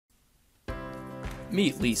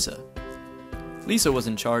Meet Lisa. Lisa was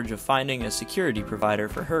in charge of finding a security provider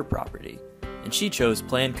for her property, and she chose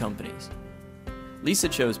Plan Companies. Lisa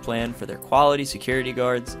chose Plan for their quality security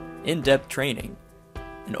guards, in-depth training,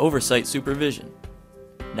 and oversight supervision.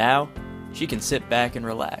 Now, she can sit back and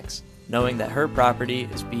relax, knowing that her property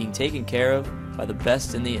is being taken care of by the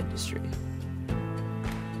best in the industry.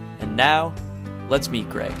 And now, let's meet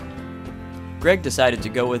Greg. Greg decided to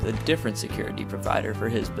go with a different security provider for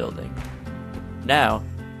his building. Now,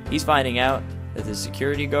 he's finding out that the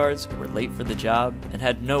security guards were late for the job and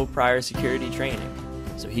had no prior security training,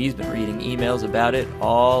 so he's been reading emails about it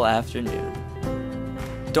all afternoon.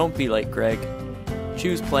 Don't be like Greg.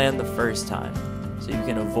 Choose Plan the first time so you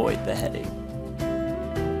can avoid the headache.